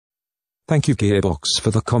Thank you Gearbox for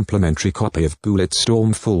the complimentary copy of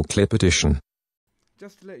Bulletstorm Full Clip Edition.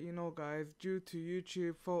 Just to let you know guys, due to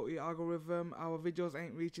YouTube faulty algorithm, our videos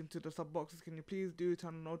ain't reaching to the sub boxes. Can you please do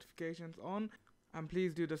turn notifications on? And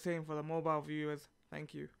please do the same for the mobile viewers.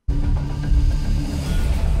 Thank you.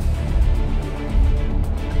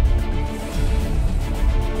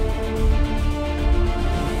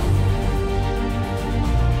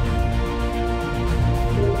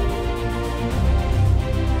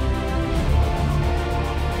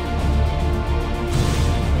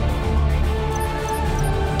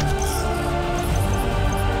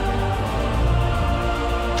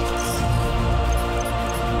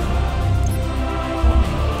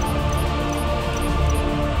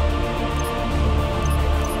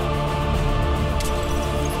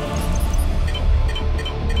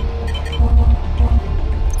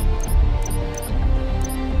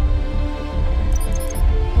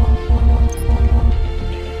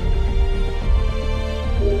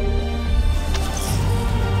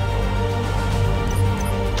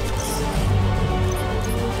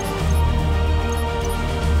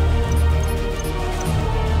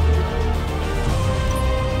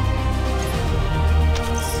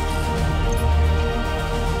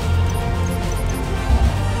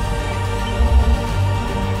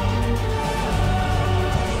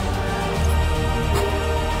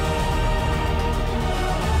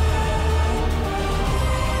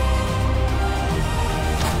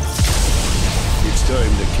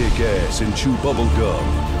 Time to kick ass and chew bubble gum,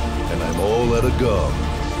 and I'm all out of gum.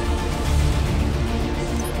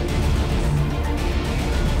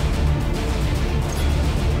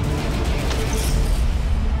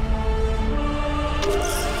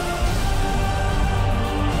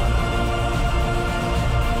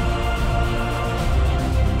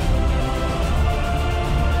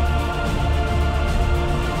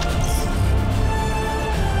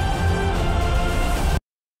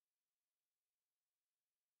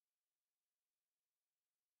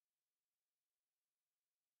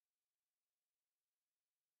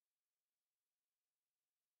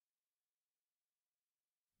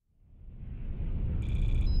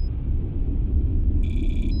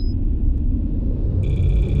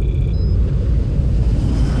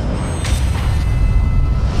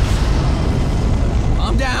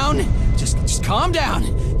 Just calm down.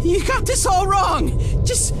 You got this all wrong.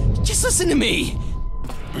 Just listen to me.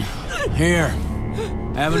 Here,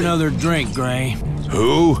 have another drink, Gray.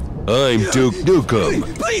 Who? I'm Duke Nukem.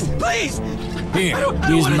 Please! Here,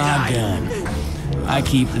 here's my gun. I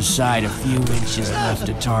keep the sight a few inches left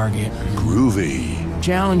to target. Groovy.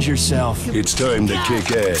 Challenge yourself. It's time to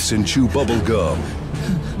kick ass and chew bubble gum,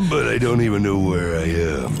 but I don't even know where I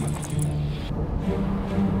am.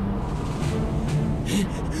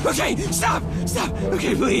 Okay, stop!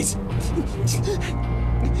 Okay, please.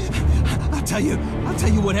 I'll tell you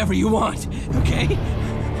whatever you want, okay?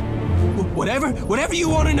 Whatever you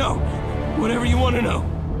want to know. Whatever you want to know.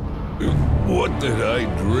 What did I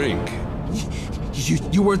drink?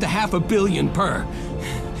 You worth $500 million per.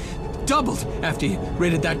 Doubled after you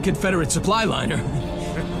raided that Confederate supply liner.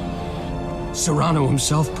 Serrano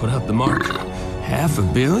himself put out the mark.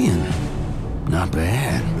 $500 million? Not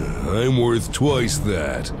bad. I'm worth twice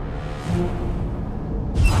that.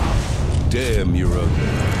 Damn, you're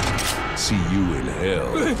ugly. See you in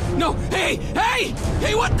hell. No, hey,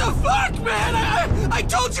 what the fuck, man? I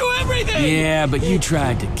told you everything! Yeah, but you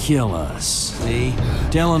tried to kill us, see?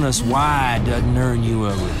 Telling us why doesn't earn you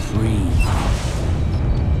a reprieve.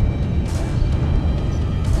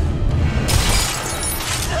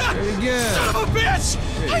 Yeah. Son of a bitch!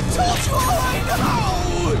 I told you all I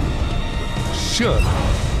know! Shut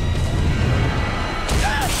up.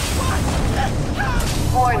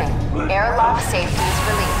 Warning, airlock safeties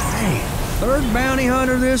released. Hey, third bounty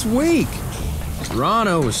hunter this week.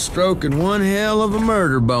 Serrano was stroking one hell of a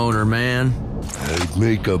murder boner, man. I'd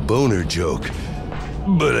make a boner joke,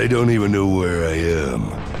 but I don't even know where I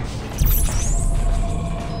am.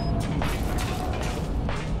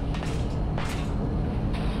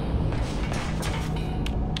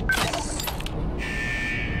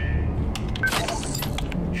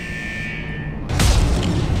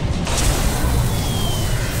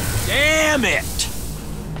 Damn it!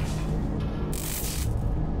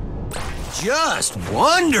 Just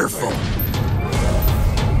wonderful!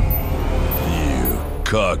 You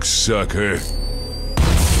cocksucker.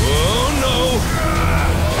 Oh no!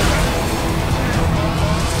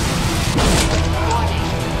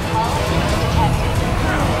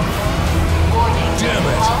 Damn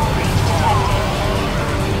it!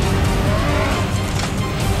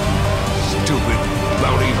 Stupid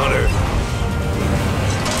bounty hunter.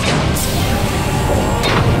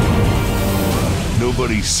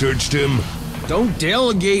 Nobody searched him? Don't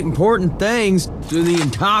delegate important things to the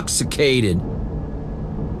intoxicated.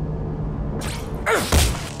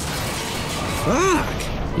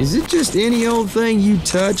 Fuck! Is it just any old thing you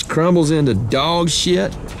touch crumbles into dog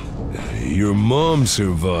shit? Your mom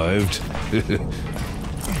survived.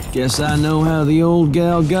 Guess I know how the old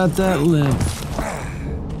gal got that limp.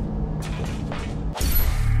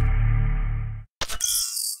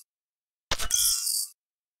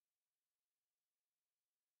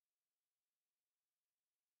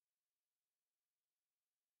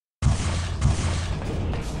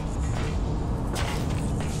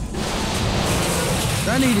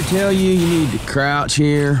 I need to tell you, you need to crouch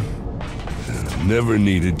here. Never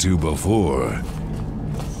needed to before.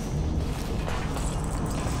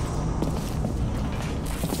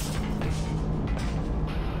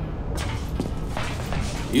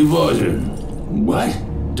 You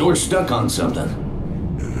what? Door stuck on something.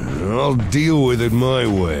 I'll deal with it my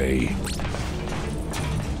way.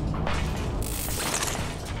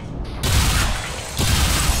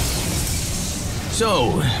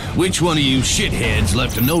 So, which one of you shitheads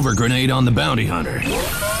left a Nova grenade on the bounty hunter?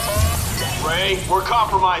 Ray, we're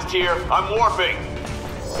compromised here. I'm warping.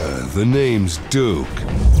 The name's Duke.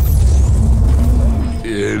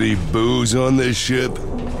 Any booze on this ship?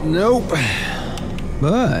 Nope.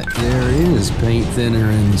 But there is paint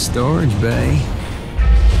thinner in the storage bay.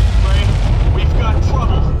 Ray, we've got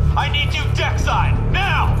trouble. I need you deckside,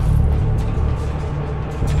 now!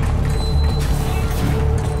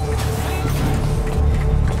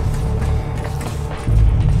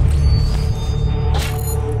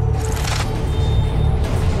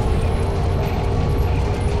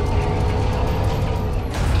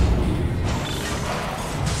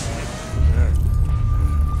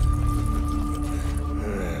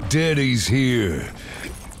 Daddy's here.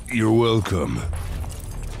 You're welcome.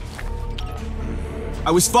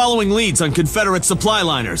 I was following leads on Confederate supply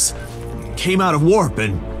liners. Came out of warp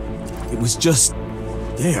and it was just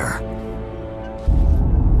there.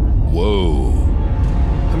 Whoa.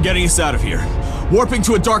 I'm getting us out of here. Warping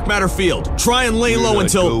to a dark matter field. Try and lay low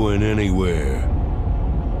until... We're not going anywhere.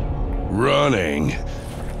 Running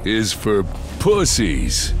is for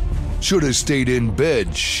pussies. Should have stayed in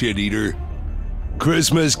bed, shit-eater.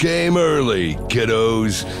 Christmas came early,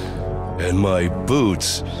 kiddos. And my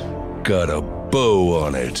boots got a bow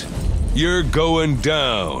on it. You're going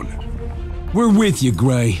down. We're with you,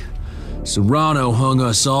 Gray. Serrano hung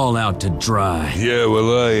us all out to dry. Yeah,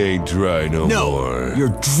 well, I ain't dry no more. No,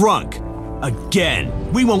 you're drunk. Again.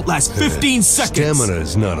 We won't last 15 seconds.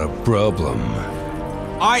 Stamina's not a problem.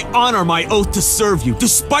 I honor my oath to serve you,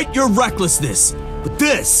 despite your recklessness. But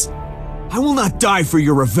this... I will not die for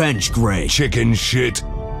your revenge, Gray. Chicken shit.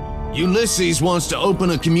 Ulysses wants to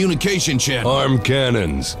open a communication channel. Arm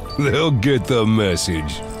cannons. They'll get the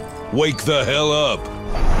message. Wake the hell up.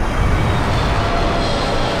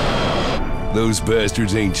 Those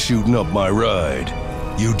bastards ain't shooting up my ride.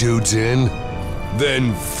 You dudes in?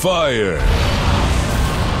 Then fire!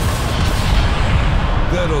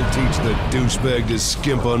 That'll teach the douchebag to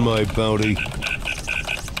skimp on my bounty.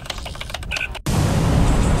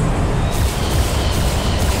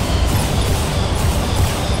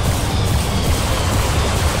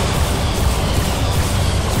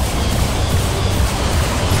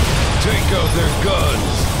 Take out their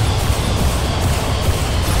guns!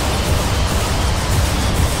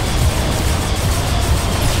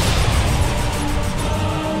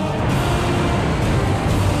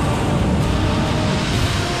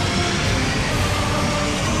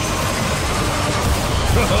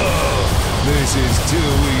 This is too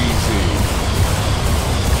easy.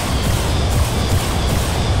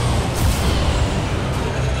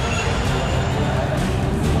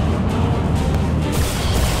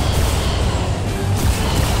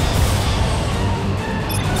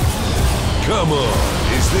 Come on,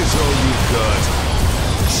 is this all you got?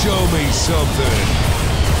 Show me something.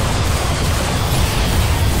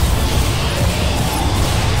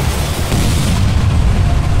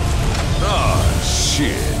 Ah,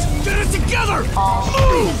 shit. Get it together! All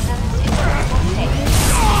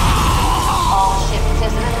ship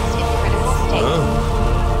systems in critical state.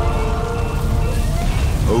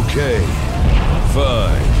 Okay,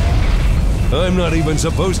 fine. I'm not even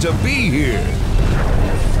supposed to be here.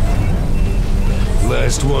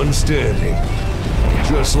 Last one standing.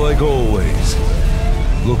 Just like always.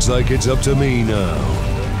 Looks like it's up to me now.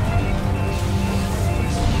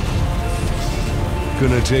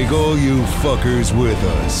 Gonna take all you fuckers with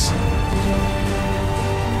us.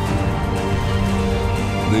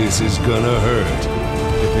 This is gonna hurt.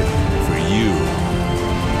 For you.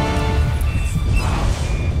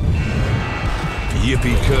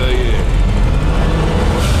 Yippee-ki-yay.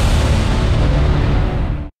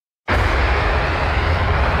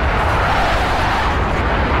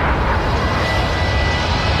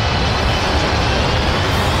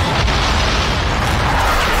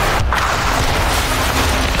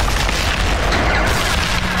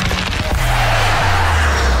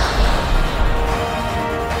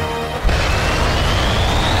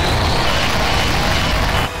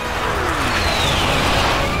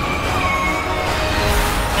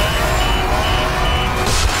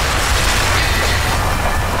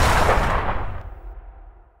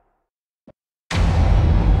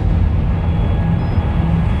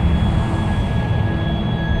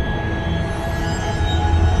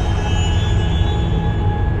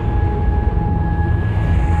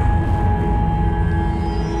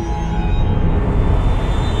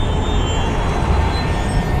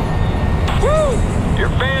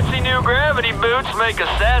 Make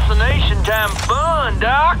assassination time fun,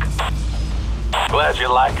 Doc. Glad you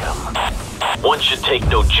like them. One should take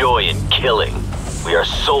no joy in killing. We are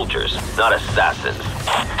soldiers, not assassins.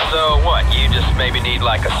 So what, you just maybe need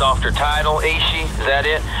like a softer title, Ishi? Is that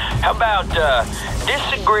it? How about,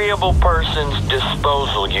 Disagreeable Persons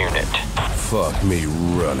Disposal Unit? Fuck me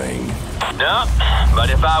running. No,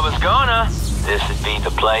 but if I was gonna, this would be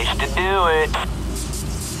the place to do it.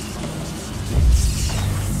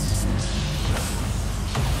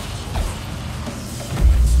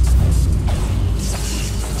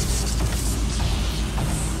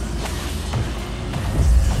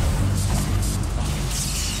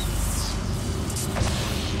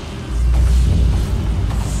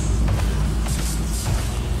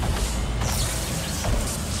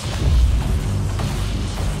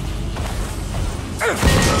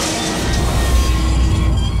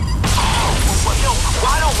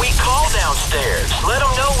 Why don't we call downstairs? Let them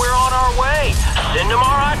know we're on our way. Send them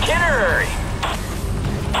our itinerary.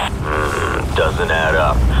 Doesn't add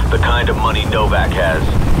up. The kind of money Novak has.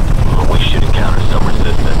 We should encounter some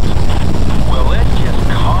resistance. Well, let's just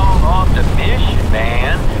call off the mission,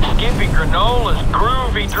 man. Skippy Granola's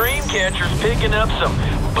groovy dreamcatcher's picking up some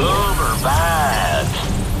boomer vibes.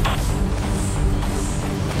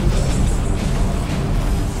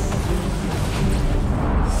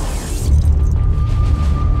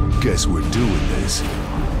 Guess we're doing this.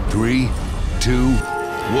 3, 2, 1.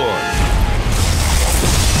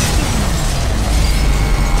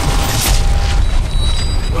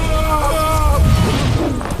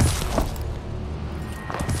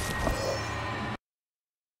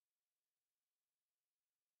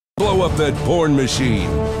 Blow up that porn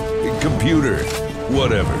machine. Computer.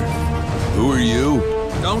 Whatever. Who are you?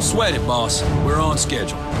 Don't sweat it, boss. We're on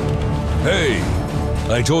schedule. Hey!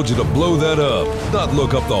 I told you to blow that up, not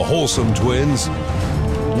look up the Wholesome Twins.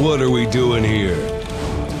 What are we doing here?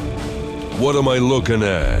 What am I looking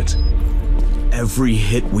at? Every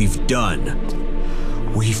hit we've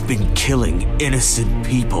done, we've been killing innocent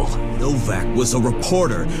people. Novak was a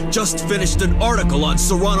reporter, just finished an article on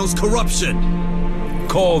Serrano's corruption.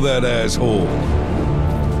 Call that asshole.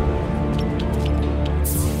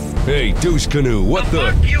 Hey, douche canoe, what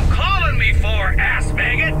the? Fuck you calling me for, ass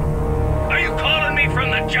maggot? Are you calling me from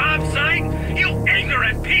the job site? You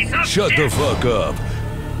ignorant piece of Shut shit! the fuck up.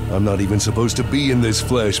 I'm not even supposed to be in this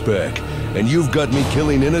flashback, and you've got me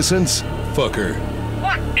killing innocents? Fucker.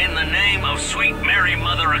 What in the name of sweet Mary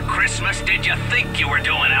Mother of Christmas did you think you were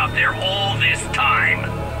doing out there all this time?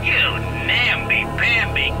 You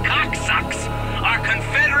namby-pamby cocksucks are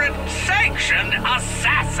Confederate-sanctioned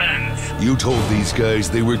assassins! You told these guys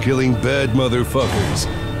they were killing bad motherfuckers.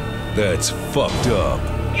 That's fucked up.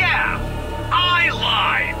 Yeah, I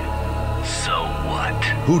lied. So what?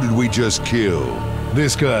 Who did we just kill?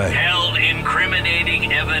 This guy. Held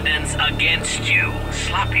incriminating evidence against you,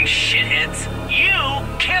 sloppy shitheads. You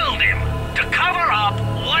killed him to cover up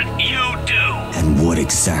what you do. And what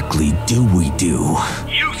exactly do we do?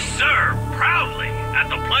 You serve proudly at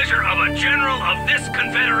the pleasure of a general of this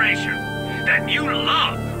confederation that you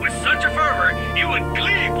love with such a fervor you would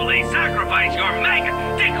gleefully sacrifice your maggot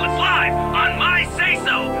Dinkless life on my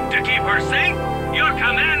say-so to keep her safe, your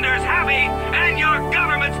commanders happy, and your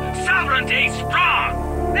government's sovereignty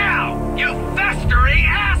strong. Now, you festering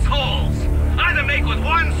assholes! Either make with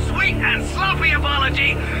one sweet and sloppy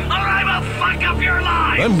apology, or I will fuck up your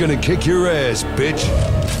lives! I'm gonna kick your ass, bitch.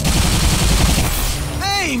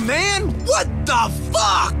 Hey, man! What the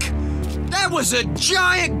fuck? That was a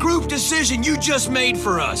giant group decision you just made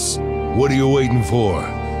for us. What are you waiting for?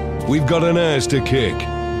 We've got an ass to kick.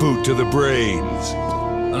 Boot to the brains.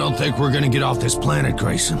 I don't think we're gonna get off this planet,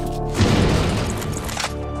 Grayson.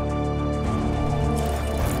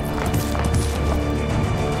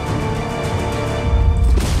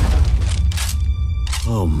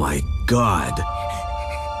 my God.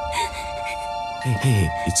 Hey,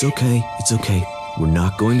 it's okay. It's okay. We're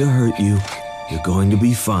not going to hurt you. You're going to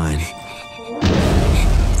be fine.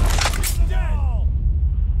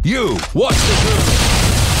 You, watch the girl.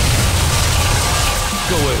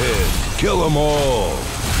 Go ahead, kill them all.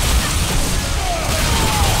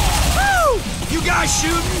 Woo! You guys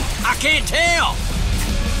shooting? I can't tell.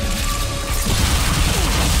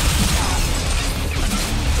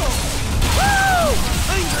 Woo!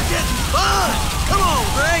 Things are getting fun. Come on,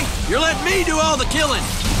 Gray. You're letting me do all the killing.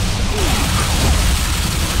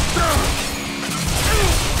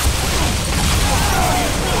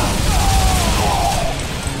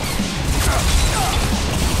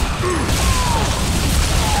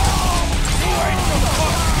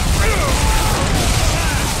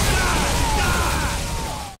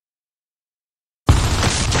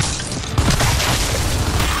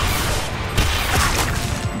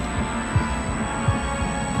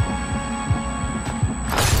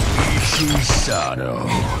 Shisano.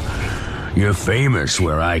 You're famous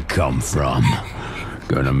where I come from.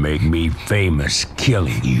 Gonna make me famous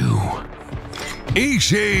killing you.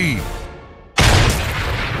 Ishi!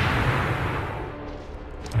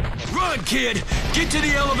 Run, kid! Get to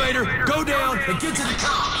the elevator, go down, and get to the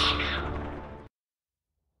top!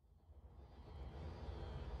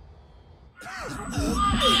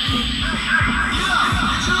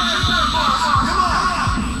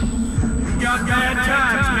 Got bad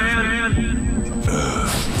times, man.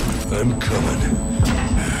 I'm coming.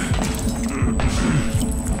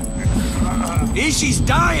 Ishi's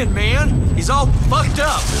dying, man! He's all fucked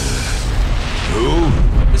up! Who?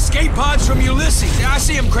 Escape pods from Ulysses. I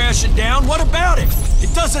see him crashing down. What about it?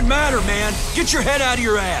 It doesn't matter, man. Get your head out of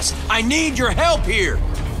your ass. I need your help here.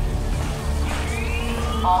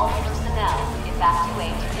 All personnel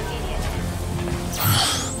evacuate immediately.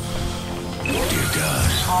 Oh, dear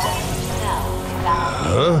God. All personnel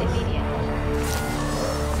evacuate immediately.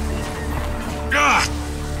 Ah!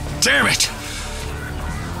 Damn it!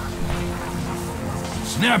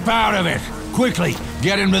 Snap out of it! Quickly,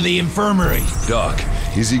 get him to the infirmary. Doc,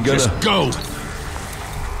 is he gonna... Just go!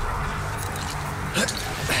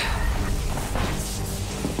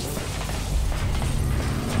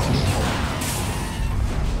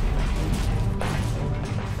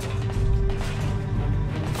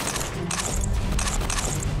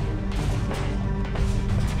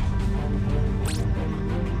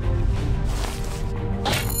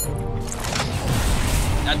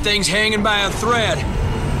 That thing's hanging by a thread.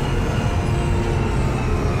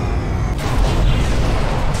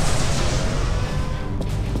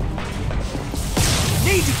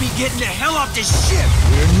 Need to be getting the hell off this ship!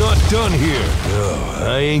 We're not done here. No,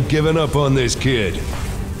 I ain't giving up on this kid.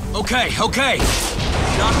 Okay.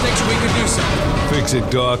 Doc thinks we could do something. Fix it,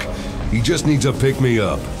 Doc. He just needs to pick me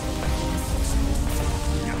up.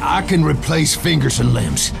 I can replace fingers and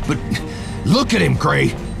limbs, but look at him,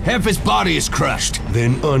 Gray. Half his body is crushed.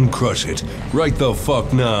 Then uncrush it. Right the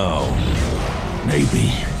fuck now.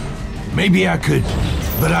 Maybe I could,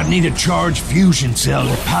 but I'd need a charged fusion cell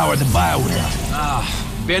to power the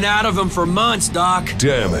biowheel. Been out of them for months, Doc.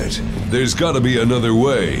 Damn it. There's gotta be another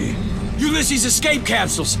way. Ulysses escape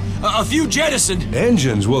capsules. A few jettisoned.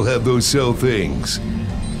 Engines will have those cell things.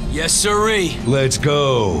 Yes, sirree. Let's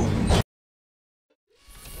go.